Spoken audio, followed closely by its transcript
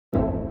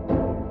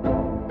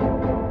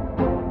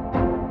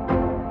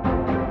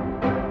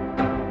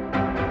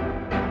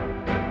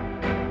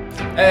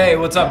Hey,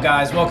 what's up,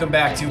 guys? Welcome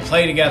back to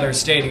Play Together,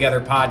 Stay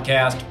Together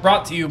podcast,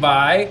 brought to you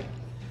by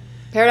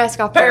Paradise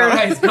Golf Apparel.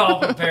 Paradise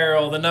Golf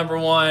Apparel, the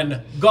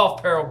 #1 golf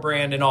apparel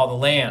brand in all the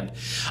land.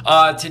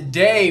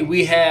 Today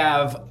we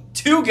have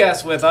two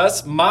guests with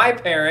us, my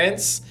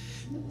parents,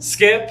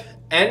 Skip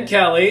and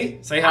Kelly.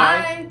 Say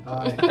hi.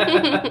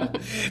 Hi.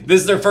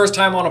 This is their first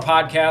time on a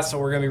podcast, so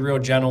we're going to be real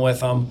gentle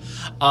with them.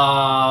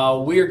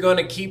 We are going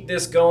to keep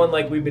this going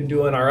like we've been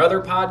doing our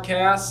other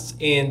podcasts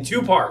in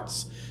two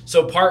parts.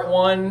 So part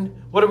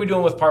one, what are we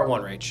doing with part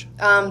one, Rach?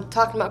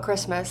 Talking about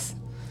Christmas.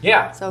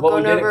 Yeah. So what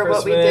going we did at over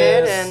what we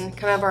did Christmas. and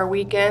kind of our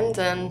weekend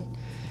and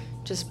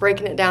just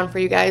breaking it down for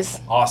you guys.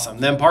 Awesome.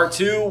 Then part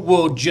two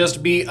will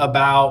just be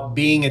about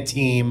being a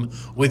team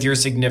with your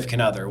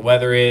significant other,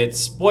 whether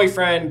it's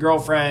boyfriend,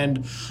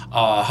 girlfriend,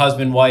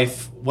 husband,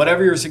 wife,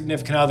 whatever your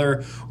significant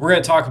other. We're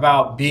going to talk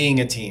about being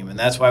a team. And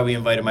that's why we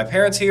invited my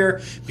parents here,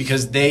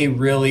 because they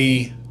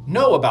really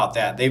know about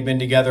that. They've been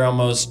together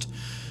almost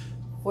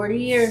 40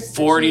 years.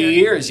 40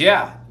 years,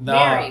 yeah.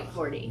 Married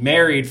 40.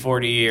 Married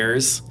 40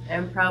 years.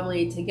 And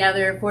probably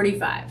together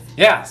 45.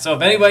 Yeah, so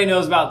if anybody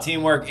knows about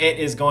teamwork, it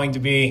is going to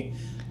be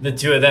the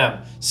two of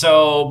them.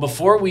 So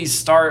before we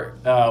start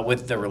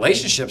with the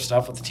relationship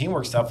stuff, with the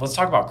teamwork stuff, let's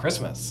talk about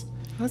Christmas.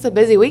 It was a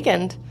busy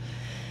weekend.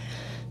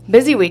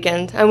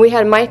 And we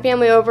had my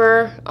family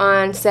over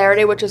on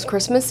Saturday, which was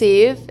Christmas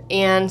Eve,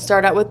 and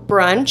started out with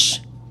brunch,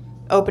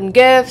 open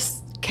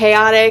gifts,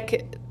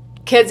 chaotic,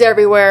 kids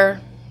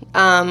everywhere.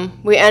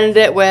 We ended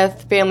it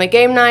with family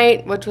game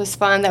night, which was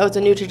fun. That was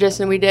a new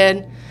tradition we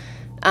did.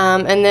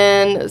 And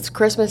then it's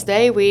Christmas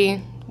Day.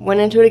 We went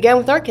into it again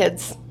with our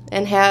kids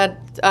and had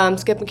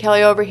Skip and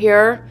Kelly over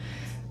here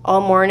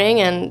all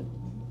morning and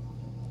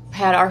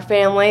had our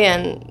family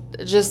and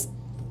just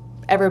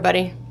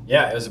everybody.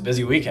 Yeah, it was a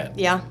busy weekend.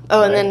 Yeah.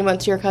 Oh, and Right. then went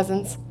to your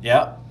cousins.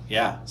 Yeah.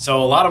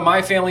 So a lot of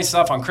my family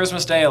stuff on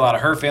Christmas Day, a lot of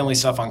her family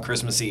stuff on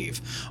Christmas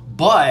Eve.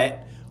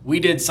 But we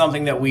did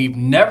something that we've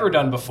never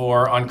done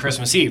before on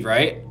Christmas Eve,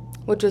 right?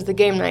 Which was the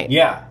game night.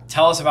 Yeah.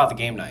 Tell us about the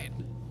game night.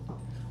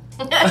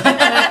 Put them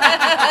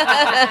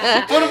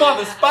on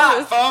the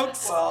spot,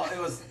 folks. Well,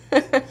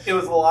 it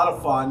was a lot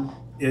of fun.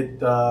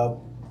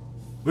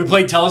 We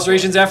played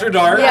Telestrations After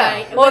Dark. Yeah.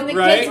 Right. Well, When the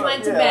right? kids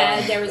went to Yeah.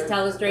 bed, there was there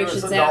Telestrations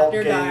was adult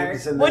After Dark.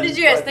 games, and What then did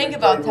you guys like think the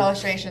about day-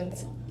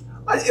 Telestrations?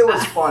 It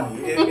was funny.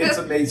 It's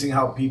amazing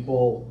how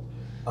people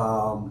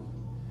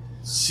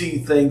see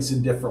things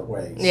in different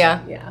ways. Yeah.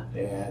 Yeah.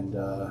 And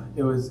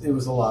it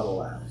was a lot of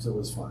laughs. It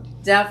was fun.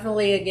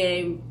 Definitely a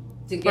game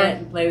to get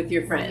and play with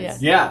your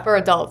friends. Yeah. For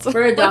adults.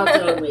 For adults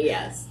only,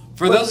 yes.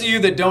 For those of you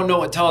that don't know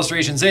what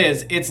Telestrations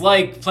is, it's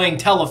like playing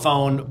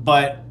telephone,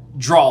 but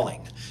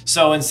drawing.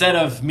 So instead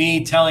of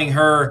me telling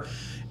her,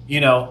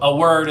 a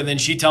word, and then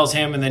she tells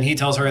him, and then he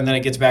tells her, and then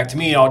it gets back to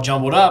me all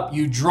jumbled up,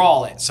 you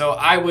draw it. So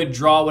I would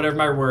draw whatever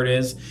my word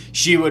is.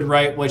 She would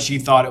write what she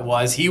thought it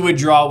was. He would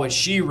draw what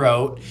she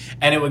wrote,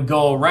 and it would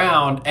go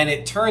around, and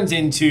it turns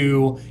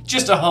into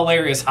just a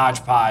hilarious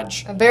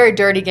hodgepodge. A very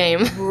dirty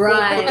game.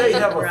 Right. But they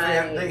have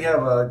right. they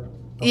have a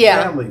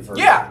Yeah. family version.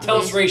 Yeah,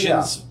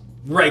 Telestrations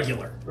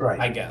regular, Right.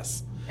 I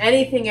guess.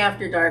 Anything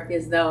after dark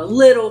is, though, a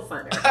little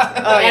funner. And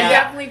yeah.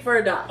 definitely for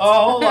adults. A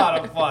whole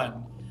lot of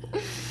fun.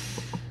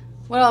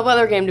 What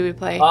other game do we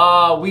play?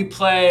 We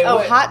play... Oh,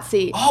 what- Hot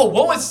Seat. Oh,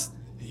 what was...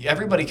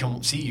 Everybody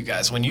can see you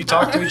guys. When you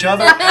talk to each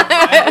other,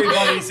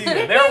 everybody sees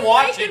it. They're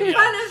watching Making you.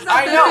 fun of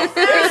I know.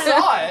 something. They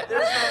saw it.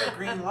 There's not a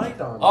green light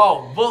on.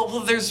 Oh,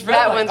 well there's red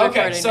That light. one's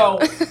Okay, recording so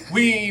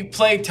we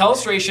played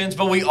Telestrations,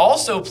 but we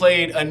also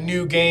played a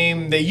new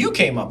game that you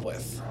came up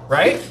with,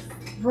 right?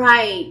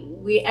 Right.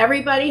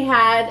 Everybody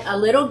had a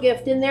little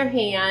gift in their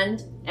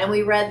hand, and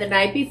we read The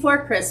Night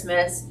Before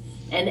Christmas.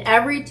 And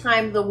every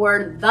time the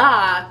word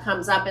 "the"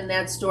 comes up in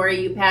that story,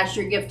 you pass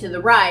your gift to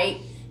the right.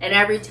 And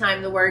every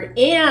time the word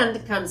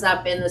 "and" comes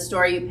up in the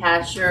story, you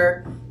pass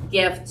your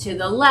gift to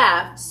the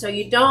left. So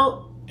you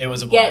don't It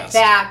was a get blast.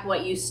 back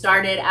what you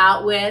started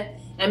out with.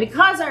 And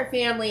because our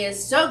family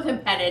is so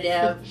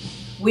competitive,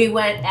 we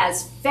went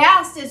as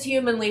fast as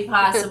humanly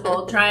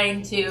possible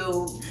trying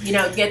to,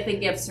 get the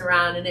gifts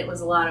around, and it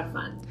was a lot of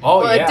fun. Oh,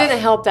 Well, yeah. it didn't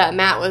help that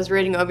Matt was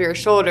reading over your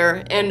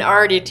shoulder and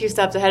already 2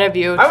 steps ahead of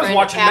you. I was trying to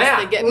watching pass Matt.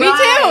 the gift. Me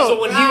Right. too.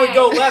 So when he would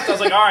go left, I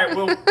was like, all right,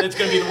 well, it's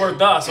going to be the word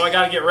 "the," so I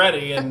got to get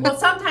ready. And Well,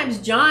 sometimes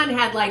John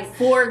had like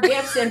 4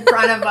 gifts in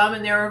front of him,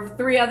 and there were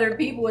 3 other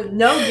people with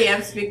no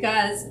gifts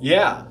because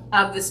yeah.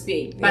 of the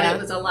speed. But Yeah. it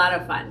was a lot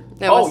of fun.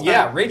 That Oh, was fun.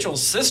 yeah.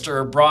 Rachel's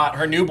sister brought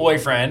her new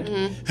boyfriend,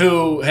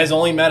 who has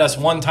only met us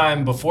one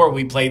time before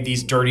we played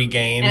these dirty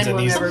games And and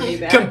will these never be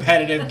back.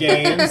 competitive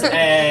games,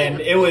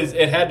 and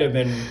it had to have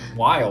been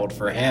wild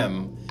for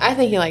him. I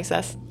think he likes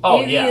us.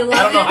 Oh, You yeah. I loved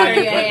don't know it how or you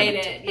you put hate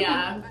it. it.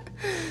 Yeah.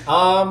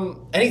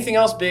 Anything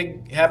else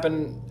big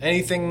happen?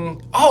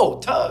 Anything? Oh,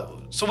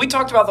 so we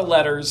talked about the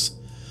letters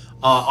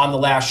on the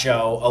last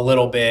show a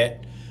little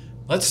bit.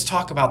 Let's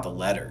talk about the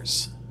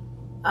letters.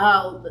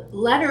 Oh,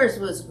 letters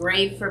was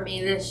great for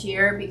me this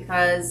year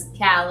because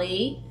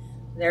Callie,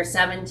 their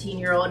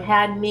 17-year-old,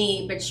 had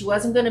me, but she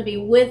wasn't going to be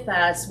with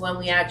us when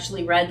we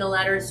actually read the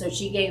letters, so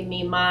she gave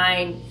me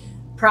mine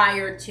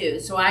prior to.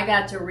 So I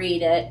got to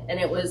read it, and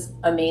it was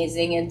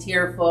amazing and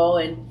tearful.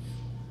 And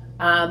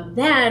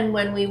then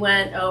when we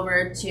went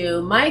over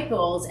to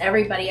Michael's,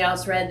 everybody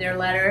else read their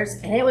letters,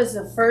 and it was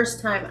the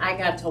first time I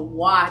got to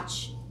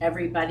watch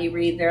everybody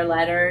read their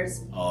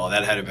letters. Oh,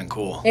 that had been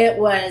cool. It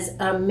was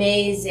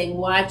amazing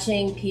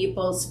watching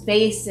people's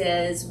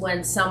faces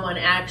when someone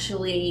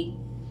actually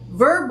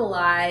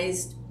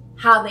verbalized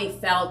how they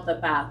felt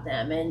about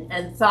them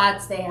and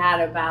thoughts they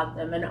had about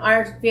them. And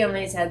our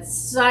families had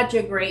such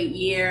a great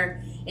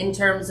year in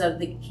terms of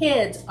the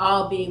kids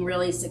all being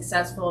really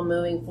successful and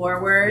moving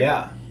forward.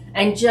 Yeah.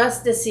 And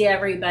just to see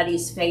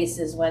everybody's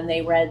faces when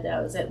they read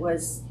those, it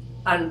was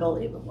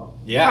unbelievable.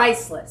 Yeah.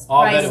 Priceless.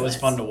 I'll priceless. bet it was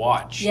fun to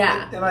watch.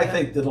 Yeah. And I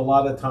think that a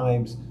lot of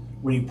times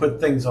when you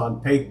put things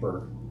on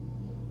paper,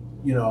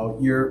 you know,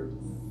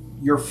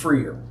 you're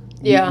freer.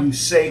 Yeah. You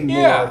say more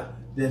Yeah.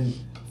 than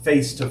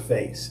face to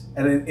face,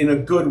 and in a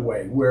good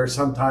way. Where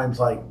sometimes,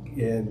 like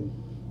in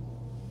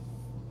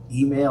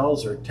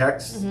emails or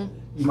texts,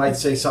 you might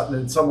say something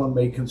and someone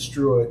may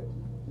construe it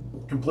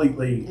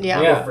completely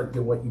different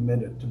than what you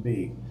meant it to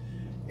be.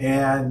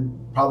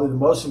 And probably the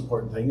most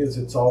important thing is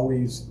it's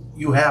always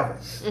you have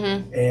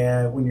it.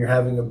 And when you're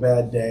having a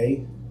bad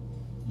day,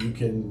 you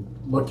can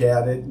look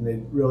at it and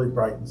it really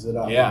brightens it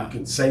up. Yeah. You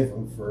can save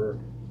them for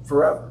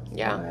forever.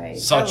 Yeah. Right.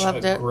 Such I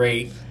loved a it.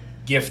 great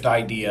gift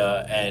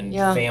idea and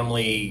Yeah.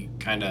 family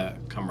kind of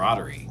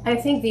camaraderie. I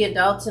think the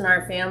adults in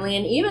our family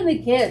and even the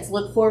kids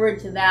look forward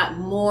to that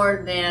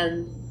more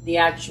than the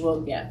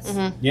actual gifts.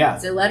 Yeah.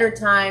 It's a letter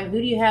time. Who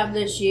do you have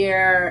this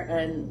year?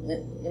 And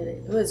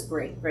it was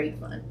great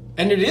fun.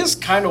 And it is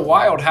kind of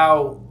wild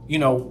how, you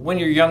know, when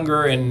you're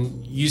younger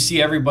and you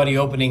see everybody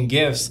opening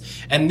gifts.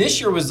 And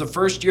this year was the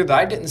first year that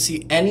I didn't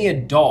see any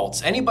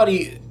adults.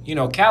 Anybody, you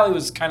know, Callie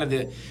was kind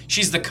of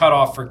she's the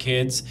cutoff for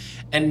kids.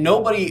 And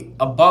nobody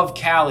above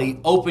Callie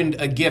opened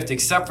a gift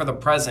except for the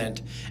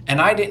present. And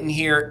I didn't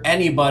hear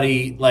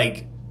anybody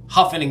like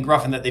huffing and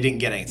gruffing that they didn't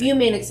get anything. You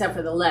mean except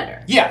for the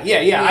letter? Yeah.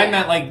 I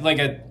meant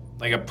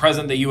like a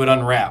present that you would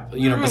unwrap,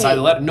 you know, beside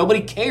the letter.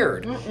 Nobody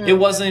cared. It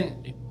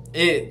wasn't.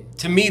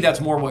 To me, that's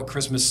more what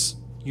Christmas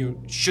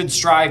should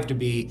strive to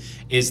be,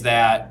 is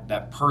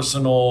that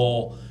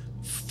personal,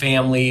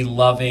 family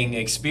loving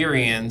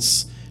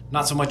experience.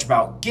 Not so much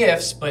about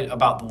gifts, but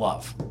about the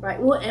love. Right.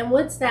 Well, and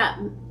what's that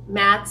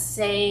Matt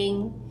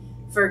saying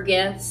for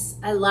gifts?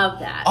 I love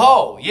that.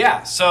 Oh,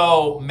 yeah.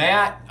 So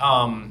Matt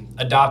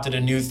adopted a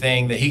new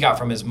thing that he got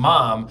from his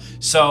mom.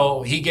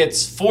 So he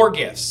gets 4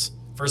 gifts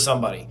for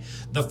somebody.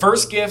 The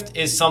first gift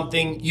is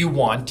something you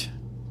want,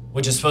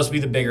 which is supposed to be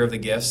the bigger of the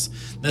gifts.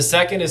 The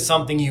second is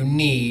something you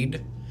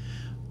need.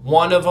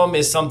 One of them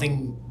is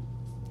something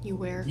You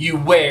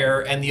wear,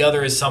 and the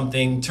other is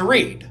something to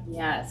read.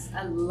 Yes,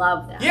 I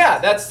love that. Yeah,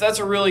 that's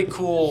a really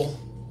cool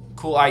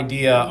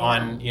idea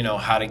on, you know,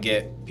 how to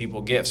get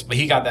people gifts. But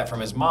he got that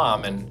from his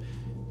mom, and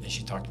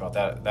she talked about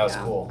that. That was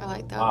cool. I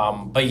like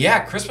that. But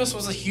yeah, Christmas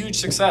was a huge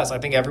success. I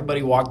think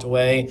everybody walked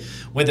away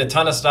with a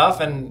ton of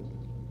stuff, and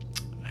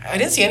I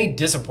didn't see any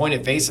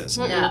disappointed faces.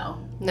 No,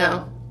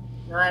 No.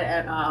 not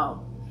at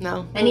all.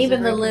 No. And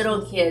even the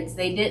little kids,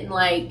 they didn't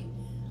like,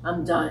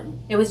 I'm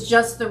done. It was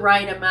just the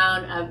right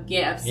amount of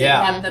gifts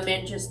Yeah. that kept them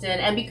interested.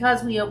 And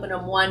because we open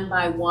them one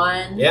by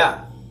one,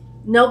 Yeah.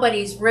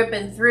 nobody's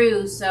ripping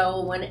through.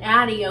 So when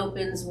Addie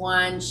opens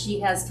one, she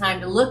has time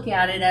to look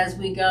at it as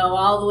we go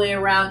all the way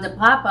around to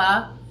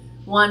Papa,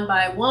 one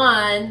by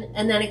one,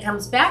 and then it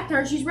comes back to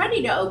her. She's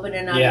ready to open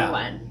another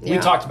one. We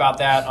talked about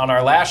that on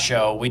our last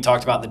show. We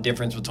talked about the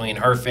difference between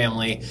her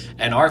family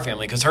and our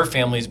family, because her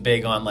family's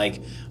big on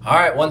like, all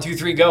right, 1, 2,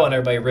 3, go, and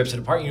everybody rips it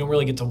apart. You don't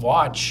really get to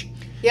watch.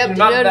 Yep,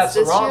 Not did you that notice that's the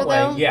this wrong year, way.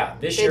 though? Yeah,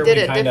 this They year did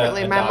we it kinda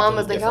differently. My mom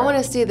was like, I want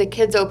to see the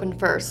kids open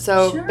first.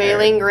 So Sure.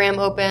 Bailey and Graham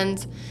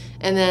opened,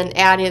 and then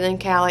Addie, and then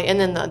Callie, and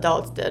then the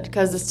adults did.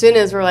 Because as soon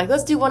as we're like,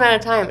 let's do one at a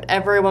time,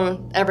 every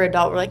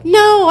adult were like,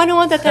 no, I don't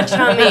want that touched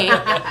on me.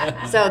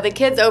 So the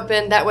kids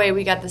opened. That way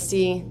we got to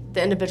see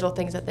the individual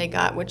things that they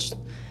got, which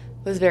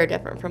was very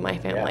different from my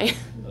family. Yeah,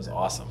 it was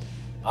awesome.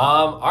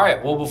 All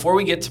right, well, before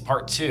we get to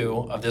part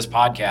 2 of this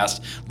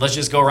podcast, let's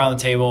just go around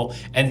the table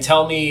and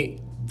tell me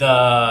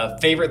the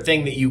favorite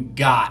thing that you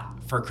got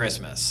for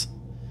Christmas.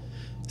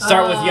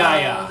 Start with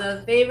Yaya.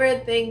 The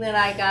favorite thing that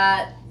I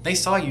got They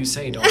saw you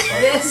say, don't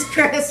start. this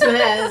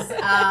Christmas,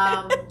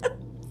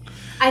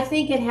 I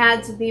think it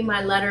had to be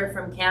my letter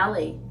from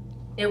Callie.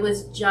 It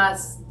was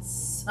just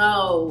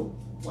so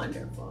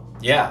wonderful.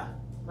 Yeah.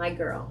 My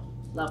girl.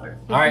 Love her.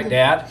 All right,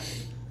 Dad.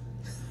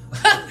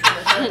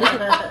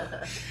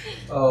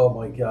 Oh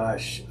my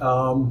gosh.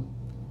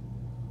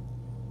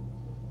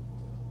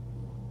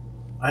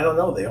 I don't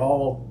know.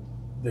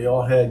 They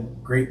all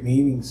had great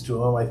meanings to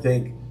them. I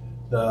think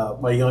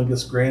my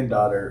youngest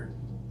granddaughter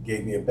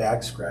gave me a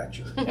back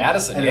scratcher.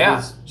 Addison, And yeah. it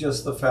was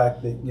just the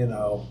fact that, you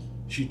know,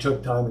 she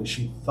took time and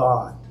she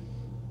thought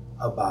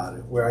about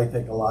it, where I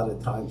think a lot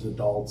of times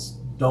adults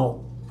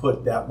don't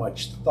put that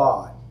much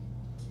thought.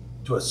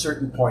 To a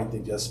certain point, they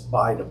just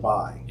buy to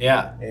buy.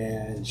 Yeah.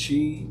 And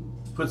she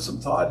put some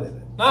thought in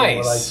it. Nice.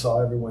 From what I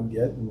saw everyone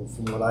get and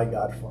from what I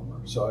got from her.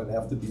 So it'd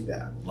have to be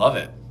that. Love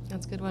it.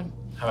 That's a good one.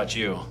 How about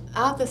you?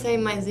 I'll have to say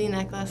my Z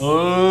necklace.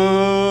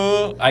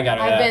 Ooh, I got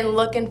it. I've been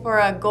looking for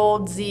a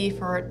gold Z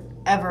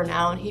forever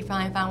now, and he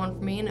finally found one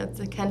for me, and it's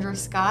a Kendra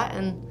Scott,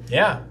 and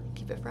Yeah.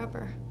 keep it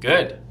forever.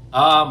 Good.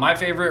 My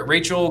favorite,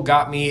 Rachel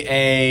got me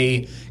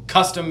a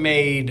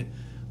custom-made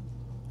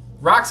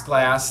rocks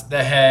glass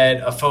that had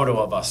a photo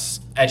of us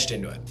etched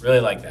into it.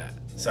 Really like that.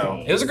 So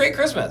Nice. it was a great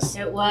Christmas.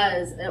 It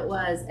was.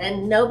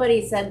 And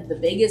nobody said the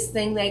biggest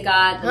thing they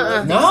got, the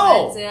most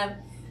No. expensive.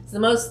 It's the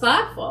most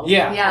thoughtful.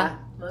 Yeah. Yeah.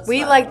 Most We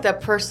thoughtful. like the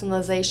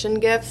personalization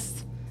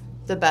gifts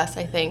the best,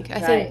 I think. I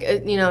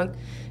think,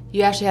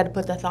 you actually had to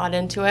put the thought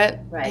into it.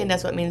 Right. I think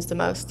that's what means the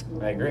most.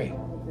 I agree.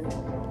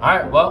 All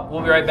right, well,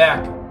 we'll be right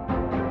back.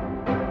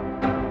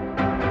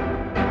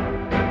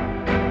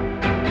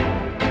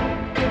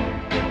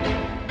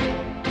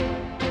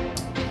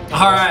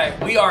 All right,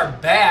 we are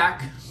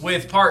back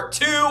with part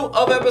 2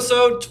 of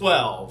episode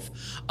 12,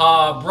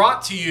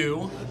 brought to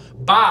you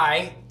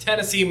by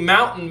Tennessee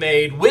Mountain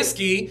Made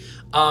whiskey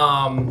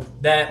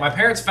that my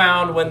parents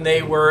found when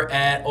they were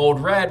at Old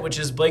Red, which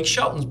is Blake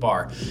Shelton's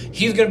bar.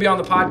 He's going to be on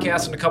the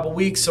podcast in a couple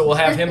weeks, so we'll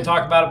have him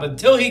talk about it. But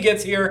until he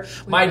gets here,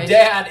 my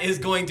dad is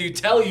going to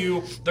tell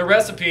you the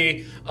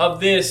recipe of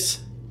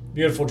this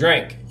beautiful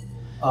drink.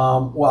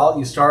 Well,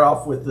 you start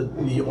off with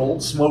the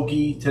Old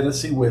Smoky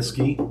Tennessee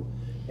whiskey,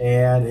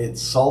 and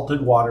it's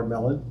salted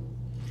watermelon.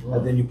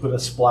 And then you put a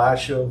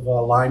splash of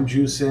lime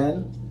juice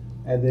in,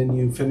 and then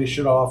you finish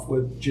it off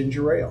with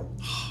ginger ale.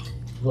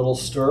 Little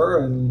stir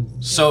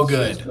and So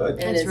good. it's good.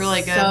 And It's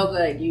really good. So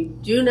good. You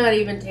do not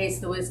even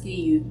taste the whiskey.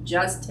 You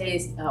just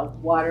taste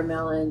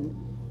watermelon,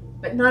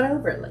 but not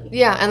overly.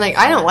 Yeah, and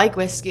I don't like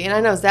whiskey, and I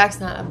know Zach's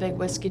not a big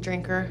whiskey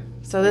drinker,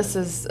 so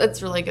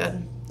it's really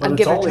good. But I'd it's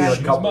give it a only try.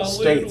 a couple My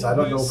states. I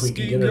don't know little if we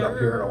can get it up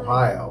here in whiskey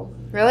Ohio.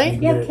 Really?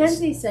 You Yeah, get it-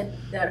 Kenzie said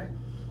that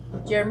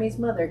Jeremy's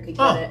mother could get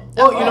Oh, it.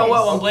 well, you know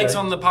what? When Okay. Blake's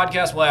on the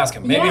podcast, we'll ask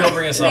him. Maybe Yeah. he'll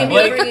bring us some. Maybe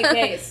he'll Blake, bring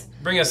a case.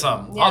 bring us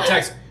some. Yeah. I'll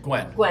text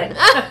Gwen. Gwen.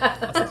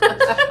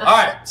 All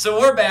right, so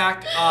we're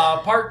back.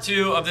 Part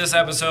 2 of this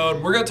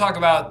episode. We're going to talk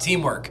about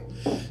teamwork.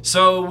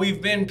 So we've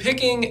been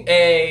picking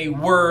a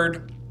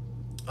word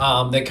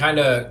that kind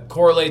of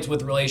correlates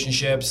with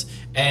relationships,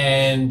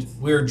 and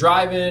we were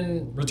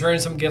driving, returning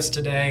some gifts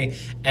today,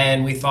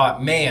 and we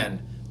thought,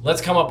 man,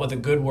 let's come up with a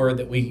good word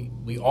that we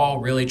all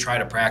really try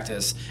to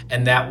practice,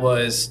 and that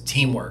was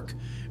teamwork.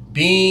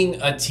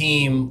 Being a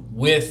team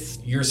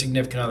with your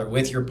significant other,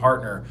 with your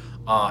partner,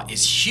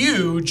 is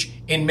huge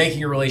in making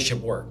your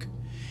relationship work.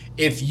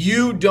 If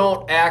you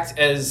don't act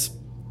as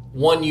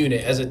one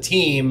unit, as a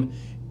team,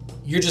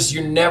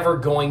 you're never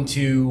going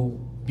to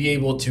be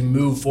able to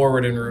move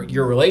forward in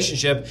your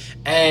relationship,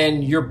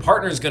 and your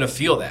partner's going to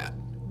feel that,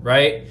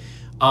 right?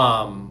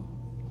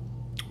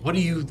 What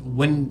do you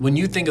when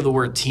you think of the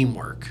word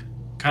teamwork?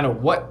 Kind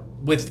of what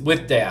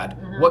with Dad?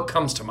 What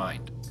comes to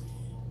mind?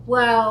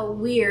 Well,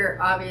 we're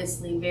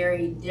obviously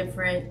very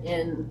different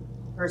in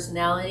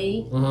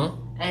personality.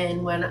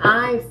 And when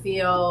I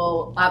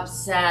feel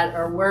upset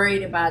or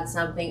worried about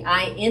something,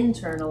 I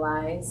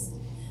internalize.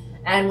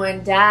 And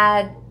when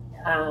Dad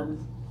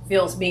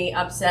feels me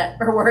upset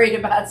or worried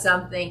about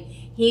something,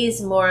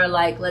 he's more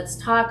like, let's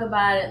talk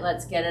about it,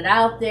 let's get it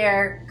out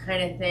there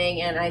kind of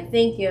thing. And I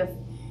think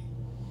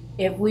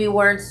if we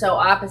weren't so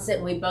opposite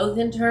and we both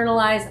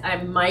internalize, I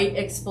might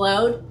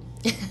explode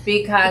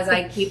because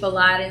I keep a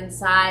lot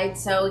inside.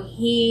 So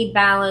he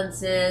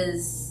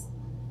balances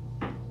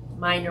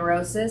my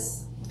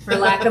neurosis, for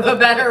lack of a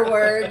better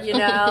word, and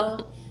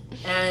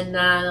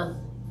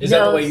Is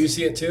that the way you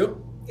see it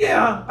too?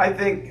 Yeah, I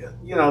think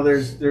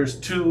there's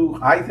two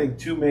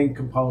main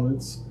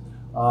components.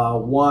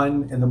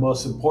 One, and the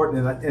most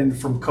important, and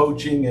from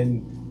coaching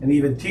and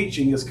even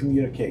teaching, is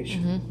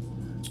communication.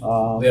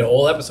 We had a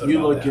whole episode You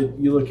about look that. at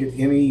you look at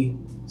any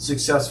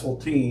successful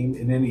team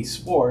in any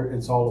sport,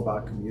 it's all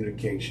about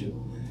communication.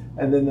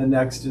 And then the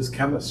next is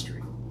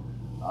chemistry.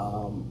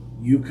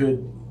 You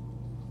could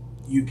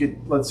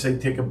let's say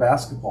take a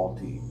basketball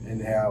team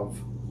and have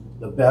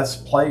the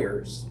best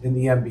players in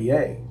the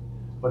NBA,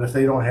 but if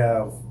they don't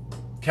have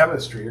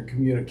chemistry or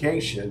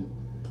communication,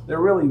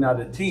 they're really not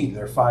a team.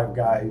 They're 5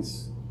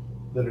 guys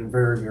that are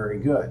very, very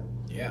good.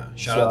 Yeah,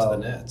 shout out to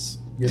the Nets.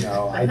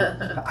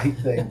 I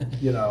think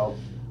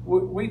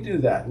we do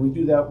that. We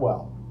do that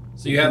well.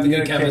 So you have the good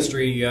Communicate.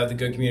 chemistry, you have the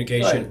good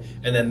communication, Right.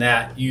 and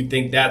then you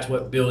think that's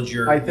what builds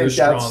your I think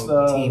strong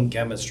that's team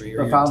chemistry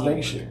or The your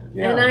foundation. teamwork.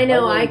 Yeah, and I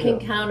know I really can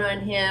do. count on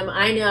him.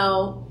 I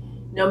know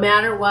no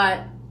matter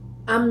what,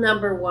 I'm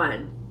number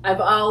one.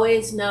 I've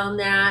always known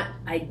that.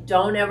 I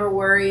don't ever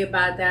worry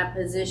about that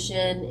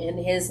position in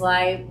his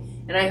life.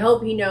 And I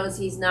hope he knows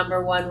he's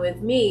number one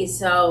with me.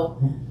 So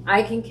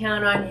I can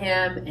count on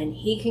him and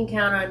he can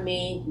count on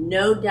me.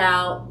 No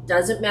doubt.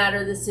 Doesn't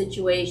matter the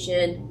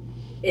situation.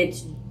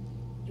 It's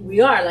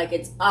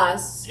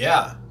us.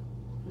 Yeah.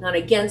 Not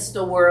against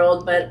the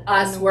world, but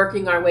us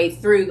working our way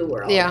through the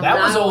world. Yeah. That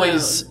was Not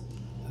always,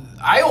 alone.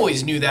 I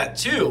always knew that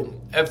too.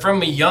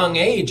 From a young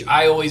age,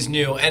 I always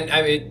knew. And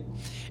I mean,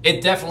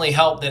 it definitely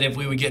helped that if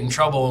we would get in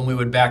trouble and we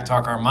would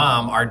backtalk our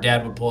mom, our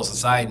dad would pull us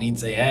aside and he'd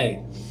say,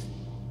 hey,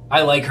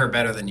 I like her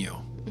better than you.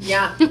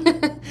 Yeah.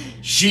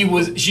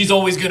 She's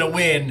always going to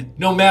win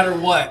no matter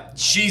what.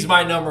 She's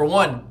my number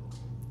one.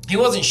 He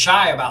wasn't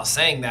shy about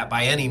saying that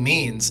by any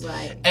means.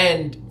 Right.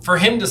 And for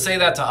him to say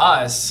that to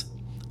us,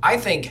 I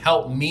think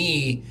helped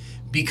me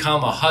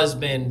become a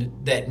husband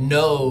that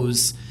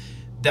knows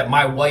that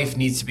my wife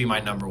needs to be my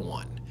number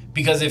one.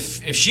 Because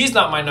if she's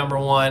not my number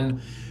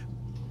one,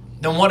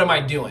 then what am I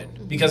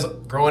doing? Because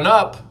growing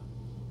up,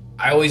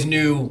 I always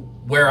knew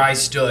where I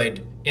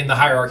stood in the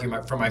hierarchy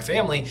from my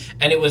family,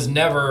 and it was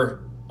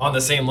never on the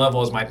same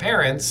level as my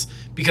parents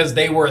because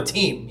they were a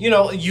team. You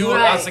know, you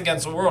and us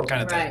against the world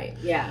kind of thing. Right,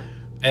 yeah.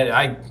 And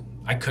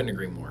I couldn't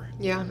agree more.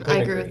 Yeah, I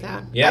agree with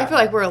that. Yeah. I feel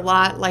like we're a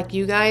lot like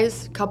you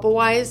guys,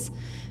 couple-wise,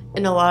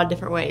 in a lot of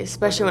different ways,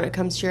 especially when it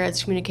comes to your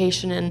guys'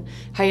 communication and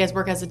how you guys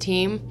work as a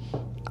team.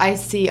 I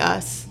see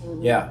us.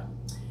 Yeah.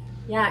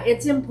 Yeah,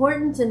 it's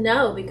important to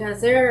know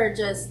because there are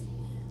just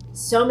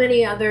so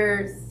many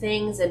other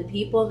things and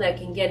people that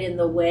can get in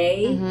the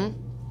way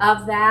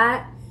of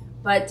that.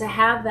 But to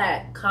have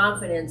that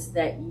confidence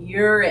that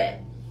you're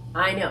it,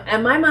 I know.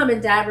 And my mom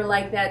and dad were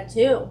like that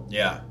too.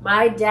 Yeah.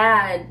 My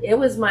dad, it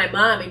was my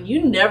mom, and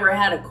you never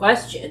had a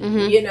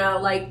question, you know,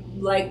 like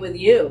with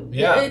you.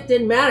 Yeah. It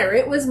didn't matter.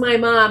 It was my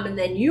mom, and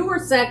then you were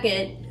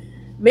second,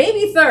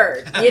 maybe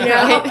third, you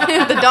know.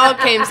 The dog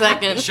came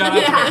second. Shout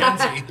out to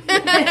Mackenzie.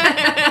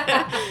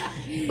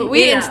 But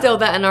we instill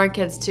that in our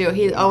kids too.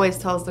 He always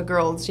tells the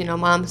girls, you know,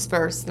 mom's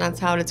first, and that's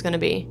how it's going to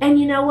be. And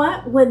you know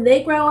what? When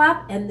they grow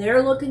up and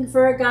they're looking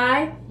for a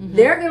guy,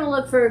 they're going to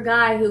look for a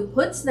guy who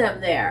puts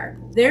them there.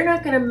 They're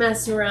not going to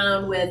mess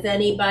around with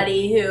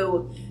anybody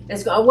who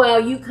is going, well,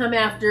 you come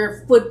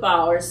after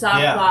football or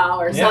softball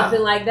or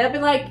something like that. Be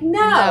like,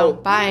 no.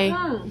 Bye.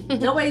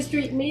 Nobody's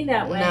treating me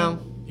that way. No.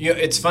 You know,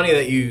 it's funny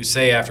that you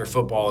say after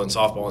football and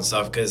softball and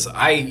stuff because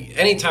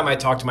anytime I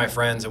talk to my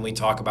friends and we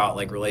talk about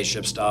like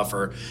relationship stuff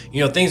or,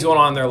 you know, things going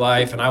on in their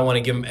life and I want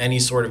to give them any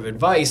sort of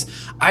advice,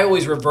 I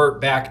always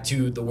revert back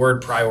to the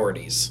word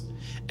priorities.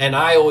 And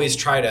I always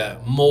try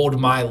to mold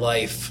my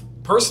life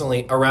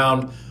personally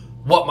around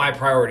what my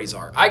priorities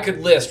are. I could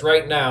list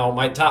right now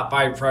my top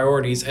 5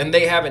 priorities and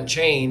they haven't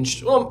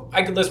changed. Well,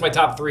 I could list my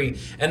top 3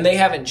 and they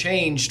haven't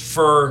changed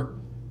for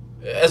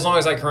as long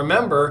as I can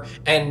remember,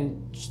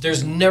 and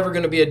there's never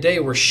going to be a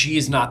day where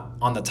she's not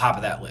on the top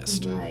of that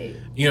list. Right.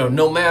 You know,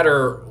 no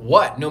matter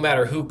what, no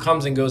matter who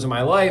comes and goes in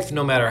my life,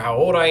 no matter how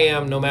old I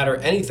am, no matter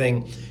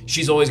anything,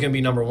 she's always going to be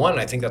number one. And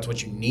I think that's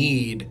what you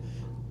need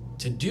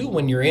to do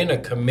when you're in a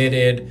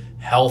committed,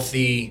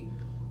 healthy,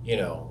 you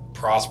know,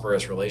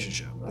 prosperous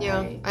relationship.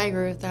 Yeah, I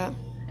agree with that.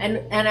 And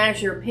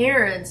as your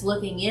parents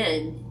looking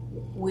in,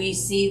 we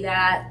see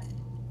that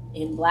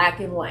in black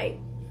and white.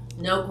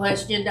 No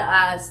question to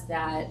us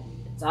that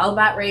it's all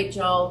about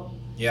Rachel.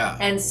 Yeah.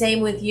 And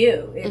same with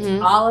you.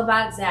 It's all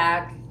about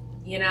Zach,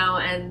 you know,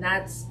 and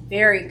that's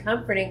very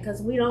comforting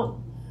because we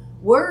don't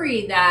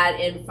worry that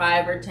in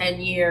 5 or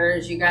 10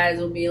 years you guys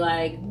will be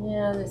like,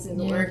 yeah, this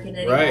isn't working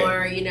anymore.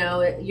 Right. You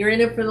know, you're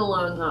in it for the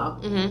long haul.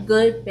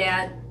 Good,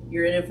 bad,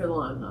 you're in it for the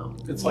long haul.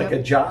 It's like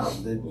a job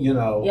that, you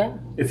know,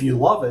 if you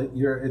love it,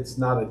 it's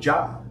not a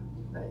job.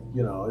 Right.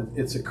 You know,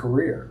 it's a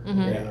career.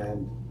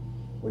 And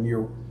when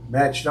you're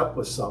matched up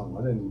with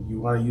someone and you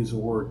want to use the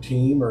word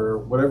team or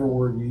whatever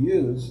word you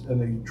use and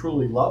you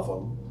truly love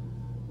them,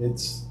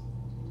 it's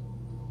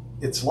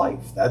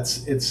life.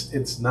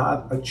 It's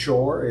not a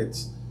chore.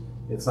 It's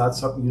not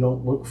something you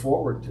don't look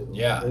forward to.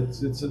 Yeah.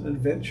 It's an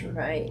adventure.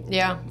 Right.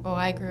 Yeah. Oh,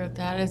 I agree with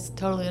that. It's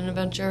totally an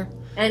adventure.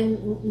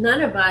 And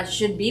none of us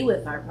should be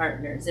with our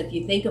partners if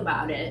you think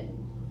about it.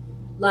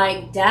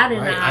 Like Dad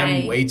and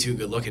I'm way too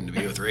good looking to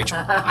be with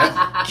Rachel.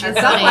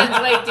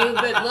 Someone's way too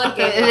good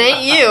looking. It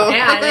ain't you.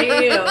 Yeah, it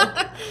ain't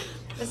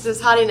you. This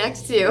is Hottie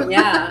next to you.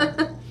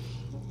 Yeah.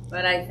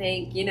 But I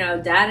think, you know,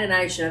 Dad and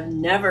I should have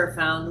never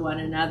found one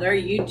another.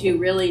 You two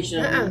really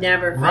should have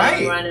never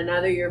found one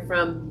another. You're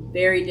from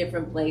very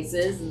different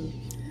places. And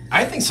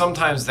I think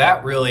sometimes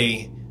that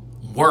really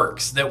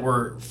works, that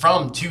we're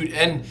from two.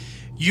 And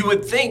you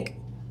would think,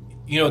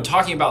 you know,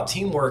 talking about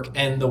teamwork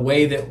and the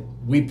way that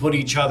we put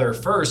each other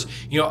first.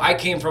 You know, I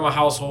came from a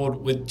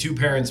household with 2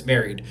 parents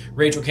married.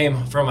 Rachel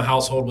came from a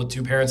household with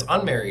 2 parents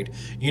unmarried.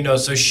 You know,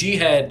 so she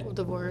had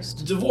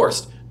divorced.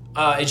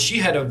 And she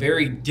had a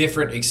very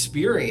different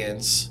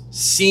experience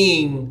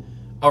seeing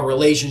a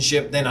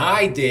relationship than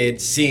I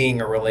did seeing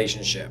a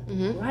relationship.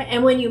 Right.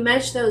 And when you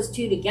mesh those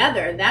two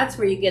together, that's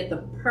where you get the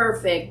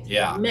perfect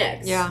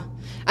mix. Yeah.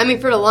 I mean,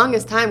 for the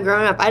longest time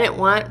growing up, I didn't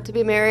want to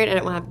be married. I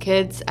didn't want to have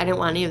kids. I didn't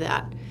want any of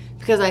that.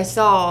 Because I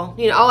saw,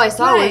 you know, all I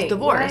saw was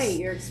divorce. Right,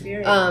 your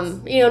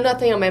experience. You know,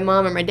 nothing on my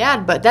mom or my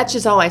dad, but that's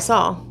just all I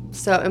saw.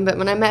 So, but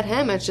when I met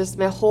him, it's just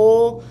my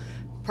whole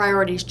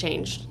priorities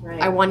changed.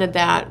 Right. I wanted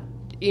that,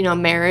 you know,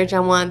 marriage. I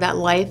wanted that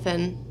life,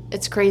 and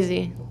it's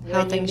crazy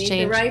how things change. When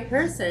you meet the right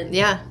person.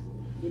 Yeah.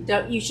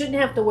 You shouldn't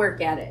have to work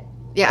at it.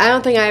 Yeah, I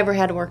don't think I ever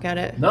had to work at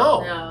it.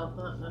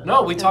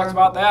 No, we talked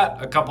about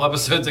that a couple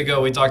episodes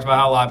ago. We talked about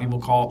how a lot of people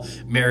call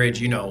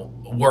marriage, you know,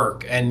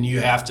 work, and you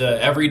have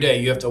to, every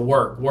day you have to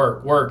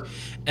work.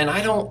 And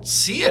I don't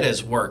see it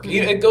as work.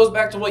 It goes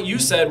back to what you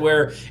said,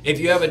 where if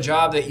you have a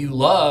job that you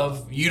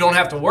love, you don't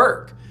have to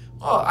work.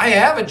 Well, I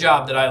have a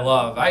job that I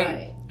love.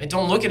 I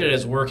don't look at it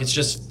as work. It's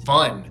just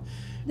fun.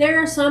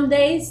 There are some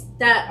days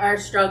that are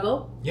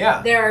struggle.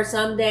 Yeah. There are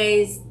some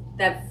days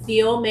that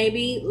feel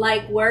maybe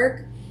like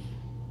work.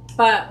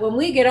 But when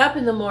we get up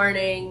in the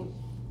morning,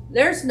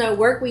 there's no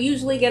work. We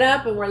usually get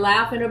up and we're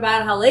laughing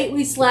about how late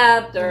we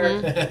slept or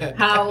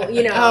how,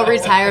 Oh,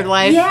 retired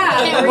life. Yeah.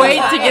 Can't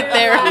wait to get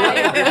there.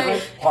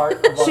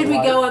 Right. Should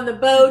we go on the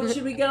boat?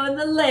 Should we go in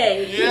the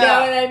lake? Yeah. You know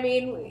what I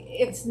mean?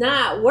 It's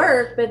not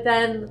work, but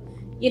then,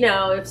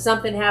 if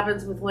something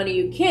happens with one of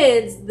you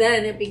kids,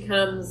 then it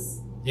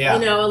becomes, a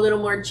little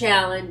more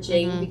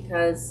challenging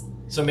because...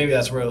 So maybe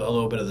that's where a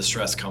little bit of the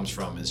stress comes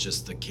from, is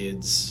just the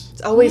kids.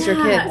 It's always your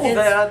kids. Well,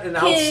 that and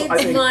kids, I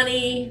think,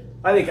 money.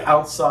 I think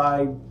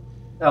outside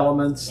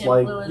elements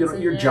like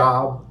your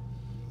job.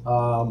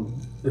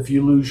 If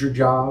you lose your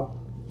job,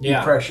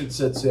 depression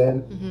sits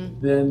in.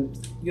 Then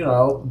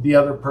the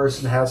other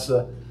person has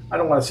to. I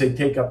don't want to say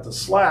take up the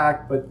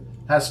slack, but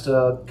has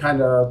to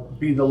kind of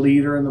be the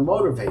leader and the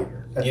motivator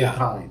at the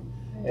time.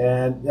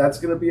 And that's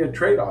going to be a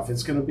trade-off.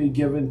 It's going to be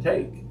give and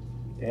take.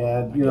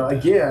 And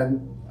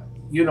again,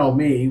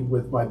 me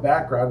with my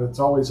background, it's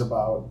always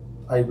about,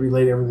 I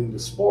relate everything to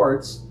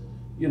sports.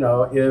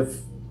 If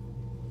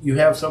you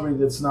have somebody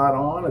that's not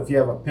on, if you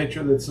have a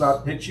pitcher that's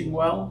not pitching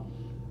well,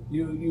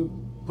 you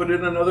put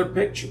in another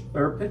pitcher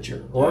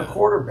or a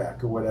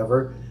quarterback or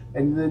whatever,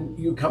 and then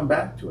you come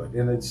back to it.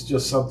 And it's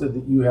just something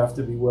that you have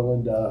to be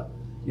willing to,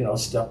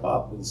 step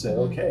up and say,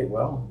 okay,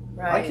 well,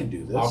 I can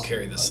do this. I'll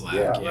carry the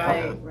slack.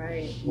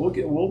 Right. We'll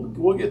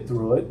get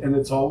through it, and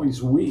it's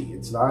always we.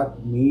 It's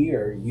not me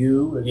or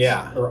you.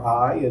 Or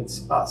I.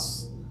 It's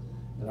us.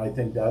 And I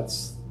think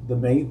that's the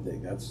main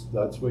thing.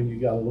 That's where you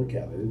got to look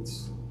at it.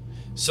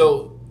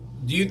 So,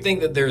 do you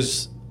think that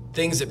there's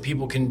things that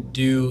people can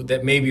do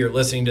that maybe are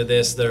listening to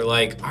this that are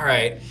like, all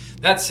right,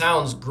 that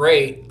sounds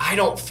great. I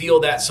don't feel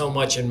that so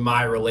much in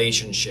my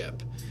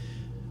relationship.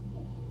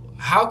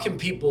 How can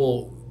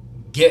people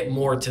get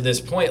more to this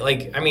point?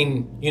 Like,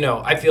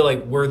 I feel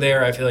like we're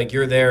there. I feel like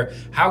you're there.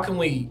 How can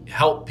we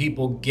help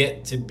people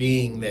get to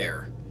being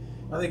there?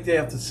 I think they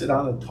have to sit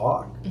down and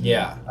talk.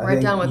 Yeah.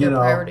 Write down what their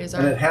priorities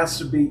are. And it has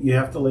to be, you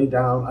have to lay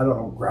down,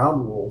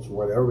 ground rules or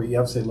whatever, but you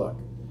have to say, look,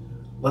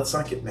 let's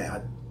not get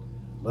mad.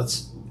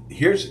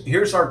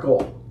 Here's our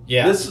goal.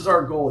 Yeah. This is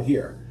our goal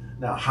here.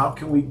 Now, how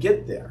can we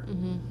get there?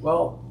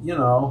 Well,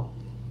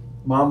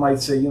 Mom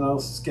might say,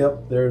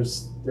 Skip,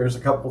 there's a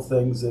couple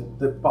things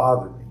that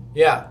bother me.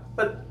 Yeah.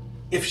 But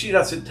if she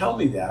doesn't tell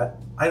me that,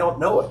 I don't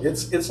know it.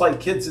 It's like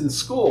kids in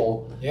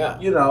school. Yeah.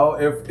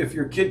 If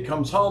your kid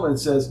comes home and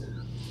says,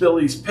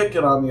 Billy's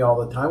picking on me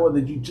all the time,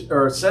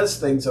 or says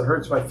things that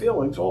hurts my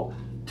feelings, well,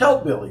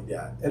 tell Billy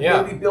that. And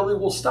maybe Billy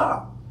will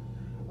stop.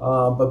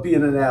 But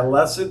being an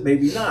adolescent,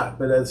 maybe not.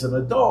 But as an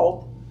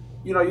adult,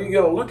 you got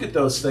to look at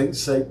those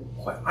things and say,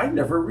 I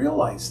never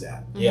realized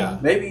that. Yeah.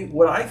 Maybe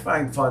what I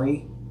find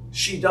funny,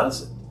 she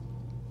doesn't.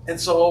 And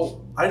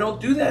so I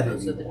don't do that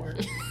anymore.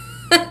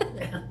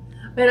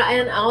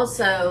 And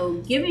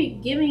also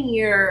giving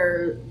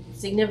your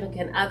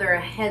significant other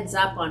a heads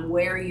up on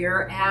where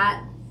you're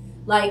at.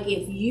 Like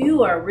if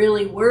you are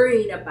really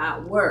worried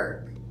about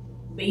work,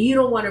 but you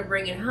don't want to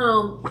bring it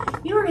home,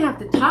 you don't have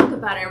to talk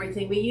about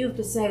everything, but you have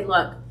to say,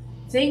 look,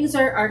 things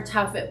are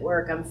tough at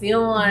work. I'm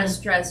feeling a lot of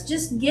stress.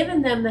 Just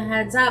giving them the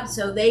heads up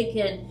so they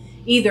can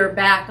either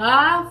back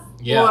off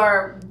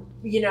or,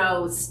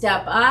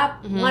 step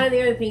up. One of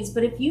the other things.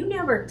 But if you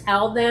never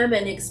tell them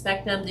and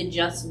expect them to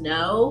just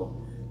know,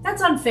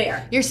 that's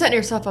unfair. You're setting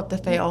yourself up to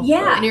fail.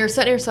 Yeah. And you're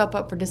setting yourself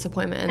up for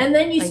disappointment. And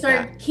then you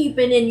start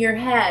keeping in your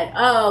head,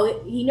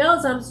 oh, he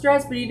knows I'm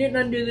stressed, but he didn't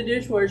undo the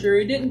dishwasher.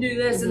 He didn't do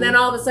this. And then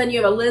all of a sudden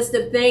you have a list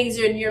of things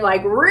and you're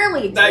like,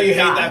 really? Now you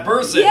hate that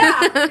person. Yeah.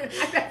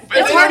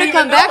 It's hard to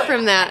come back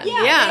from that.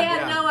 Yeah. They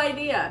had no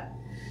idea.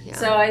 Yeah.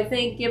 So I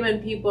think giving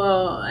people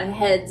a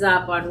heads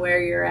up on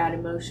where you're at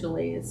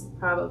emotionally is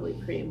probably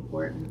pretty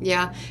important.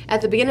 Yeah.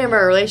 At the beginning of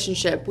our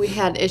relationship, we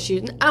had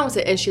issues. I don't want to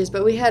say issues,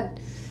 but we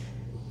had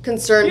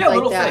concerns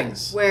like that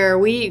things. Where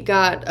we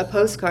got a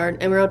postcard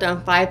and we wrote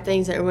down 5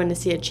 things that we wanted to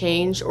see a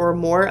change or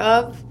more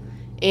of,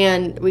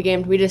 and we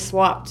just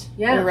swapped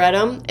and read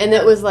them, and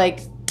it was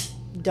like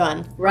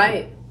done.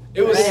 Right.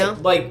 It was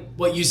like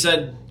what you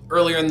said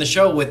earlier in the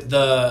show with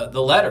the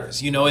letters.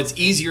 It's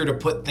easier to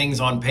put things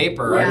on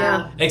paper,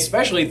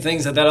 especially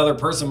things that other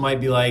person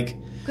might be like,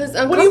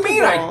 what do you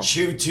mean I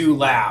chew too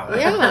loud?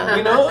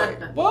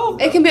 Yeah. Well,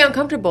 it can be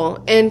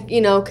uncomfortable. And,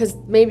 because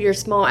maybe your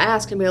small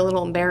ass can be a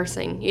little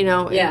embarrassing,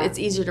 and it's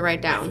easier to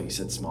write down. You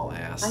said small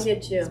ass. I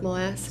did too. Small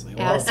ass.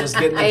 Well, just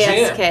getting the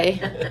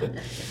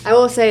ASK. I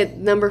will say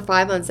number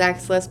 5 on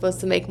Zach's list was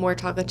to make more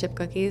chocolate chip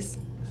cookies.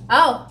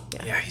 Oh.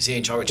 Yeah, he's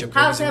eating chocolate chip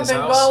cookies in his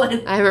house.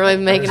 Rolling? I haven't really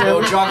been making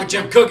no chocolate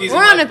chip cookies.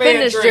 We're on a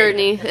fitness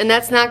journey, and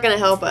that's not going to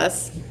help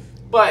us.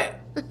 But,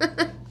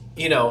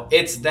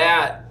 it's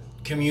that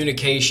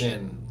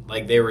communication.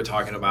 like they were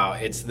talking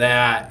about. It's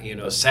that,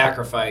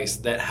 sacrifice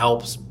that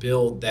helps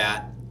build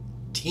that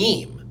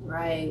team.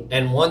 Right.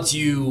 And once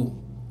you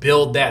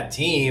build that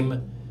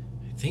team,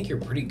 I think you're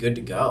pretty good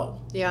to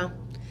go. Yeah.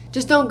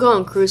 Just don't go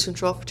on cruise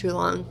control for too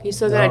long. You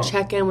still got to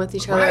check in with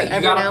each other every now and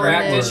then. You got to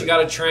practice. You got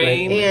to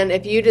train. And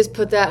if you just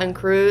put that on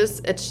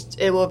cruise,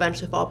 it will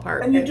eventually fall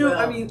apart. And you do.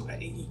 I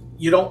mean,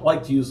 you don't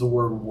like to use the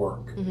word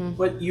work,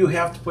 but you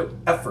have to put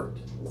effort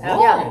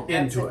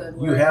into it.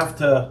 You have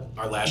to.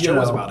 Our last show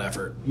was about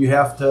effort. You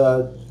have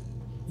to.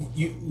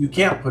 You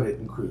can't put it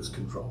in cruise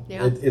control.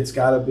 Yeah. It's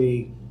got to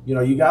be.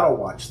 You got to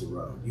watch the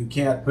road. You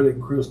can't put it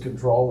in cruise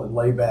control and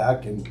lay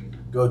back and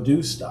go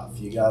do stuff.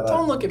 You got to.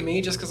 Don't look at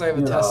me just because I have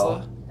a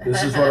Tesla.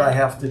 This is what I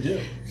have to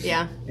do.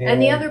 Yeah. And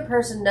the other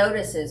person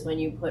notices when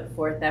you put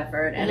forth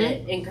effort, and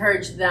it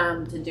encourages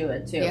them to do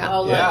it too. Yeah.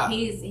 Oh, look,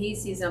 he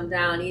sees I'm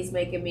down. He's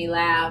making me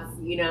laugh.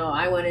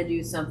 I want to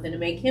do something to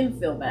make him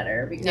feel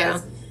better,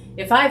 because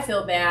if I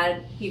feel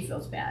bad, he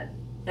feels bad,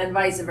 and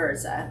vice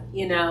versa.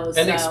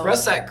 And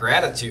express that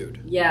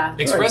gratitude. Yeah.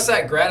 Express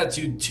that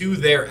gratitude to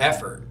their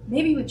effort.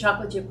 Maybe with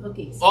chocolate chip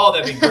cookies. Oh,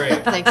 that'd be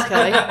great. Thanks,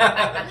 Kelly.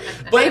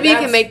 But maybe you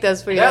can make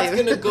those for you. That's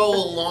going to go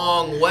a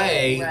long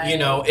way. Right.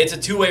 It's a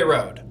two-way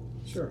road.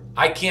 Sure.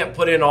 I can't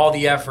put in all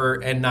the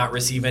effort and not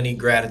receive any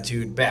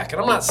gratitude back. And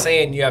I'm not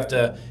saying you have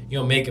to,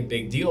 make a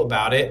big deal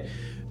about it,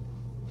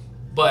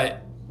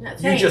 but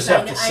you just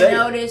have to say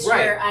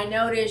I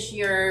notice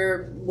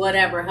you're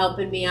whatever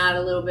helping me out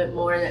a little bit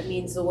more. That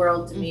means the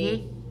world to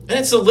me. And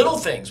it's the little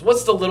things.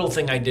 What's the little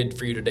thing I did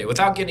for you today?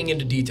 Without getting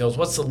into details,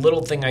 what's the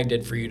little thing I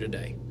did for you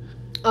today?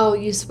 Oh,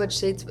 you switched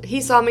seats. He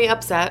saw me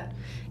upset,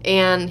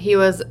 and he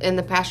was in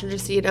the passenger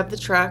seat of the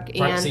truck.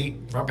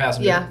 Front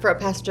passenger. Yeah, front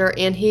passenger.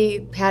 And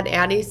he had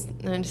Addie,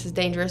 and this is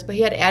dangerous, but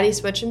he had Addie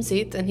switching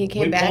seats, and he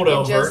came back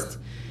and just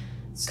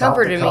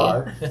comforted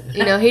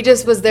me. He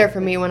just was there for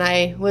me when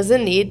I was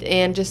in need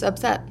and just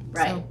upset.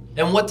 Right. So.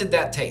 And what did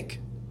that take?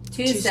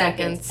 2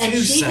 seconds. And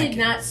she did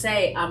not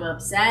say, I'm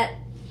upset.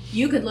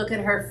 You could look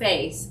at her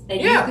face,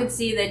 and you could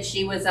see that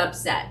she was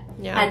upset.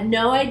 Yeah. Had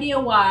no idea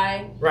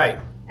why. Right.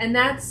 And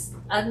that's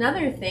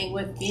another thing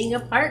with being a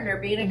partner,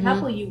 being a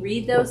couple. You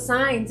read those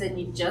signs, and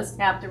you just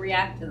have to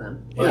react to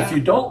them. But if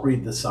you don't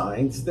read the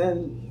signs,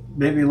 then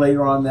maybe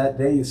later on that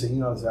day you say,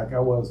 Zach, I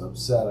was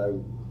upset. I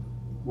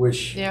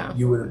wish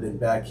you would have been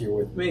back here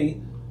with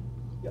me.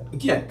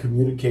 Again,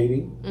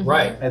 communicating.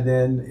 Right. And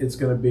then it's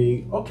going to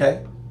be,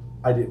 okay,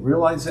 I didn't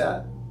realize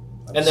that.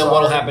 And then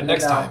what'll happen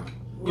next time?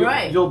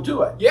 You'll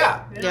do it.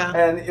 Yeah.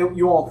 And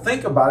you won't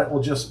think about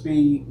it.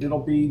 It'll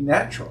be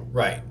natural.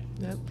 Right.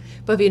 Yep.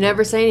 But if you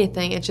never say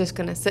anything, it's just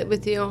going to sit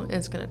with you, and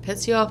it's going to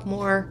piss you off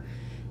more.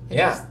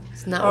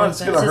 It's not worth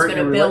it's it. going to hurt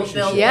your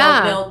relationship.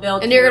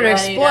 Build. And you're going to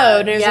explode.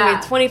 And there's going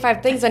to be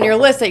 25 things on your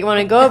list that you want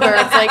to go over.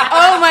 It's like,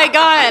 oh my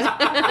God.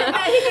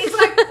 He's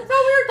like,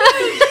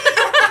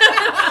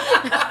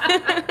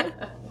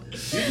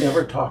 You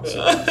never talk so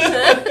much.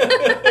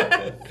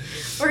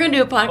 We're going to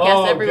do a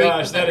podcast every week. Oh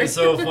gosh, that is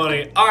so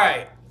funny. All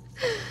right.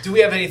 Do we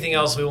have anything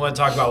else we want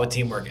to talk about with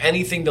teamwork?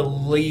 Anything to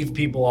leave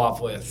people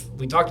off with?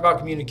 We talked about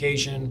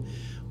communication.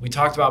 We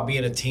talked about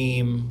being a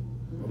team.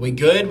 Are we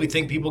good? We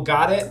think people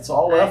got it? It's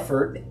all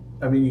effort.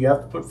 I mean, you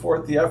have to put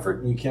forth the effort,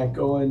 and you can't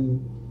go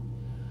in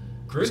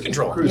cruise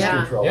control.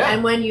 Yeah.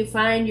 And when you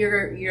find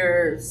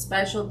your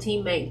special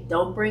teammate,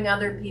 don't bring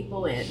other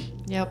people in.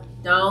 Yep.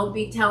 Don't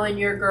be telling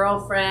your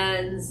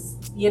girlfriends,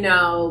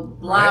 blah,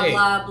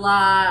 blah,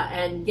 blah,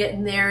 and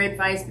getting their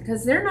advice,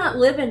 because they're not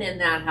living in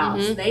that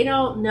house. They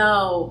don't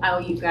know how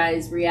you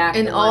guys react.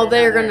 And all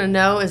they're going to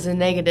know is the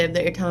negative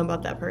that you're telling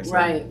about that person.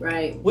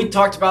 Right. We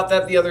talked about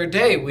that the other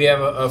day. We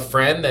have a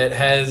friend that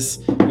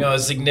has, a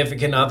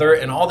significant other,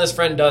 and all this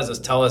friend does is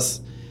tell us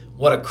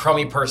what a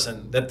crummy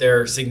person that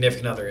their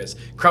significant other is.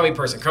 Crummy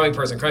person.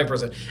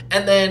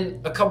 And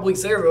then a couple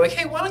weeks later, we're like,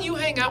 hey, why don't you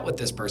hang out with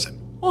this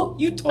person? Well,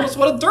 you told us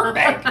what a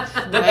dirtbag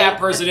that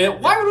person is.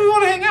 Why would we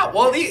want to hang out?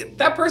 Well,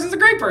 that person's a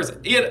great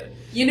person.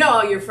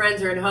 All your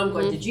friends are at home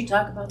going, did you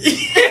talk about me?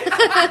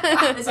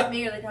 Is it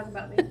me? Are they talking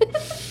about me?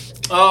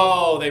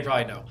 Oh, they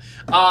probably know.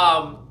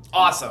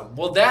 Awesome.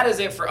 Well, that is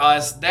it for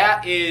us.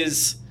 That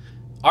is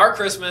our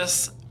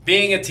Christmas,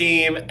 being a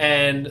team,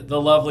 and the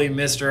lovely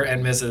Mr.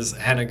 and Mrs.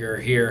 Henniger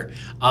here.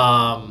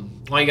 Why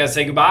don't you guys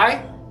say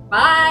goodbye?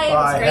 Bye. It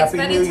was Bye. great Happy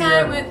spending New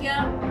time Year. with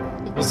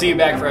you. We'll see you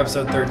back for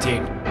episode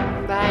 13.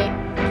 Bye.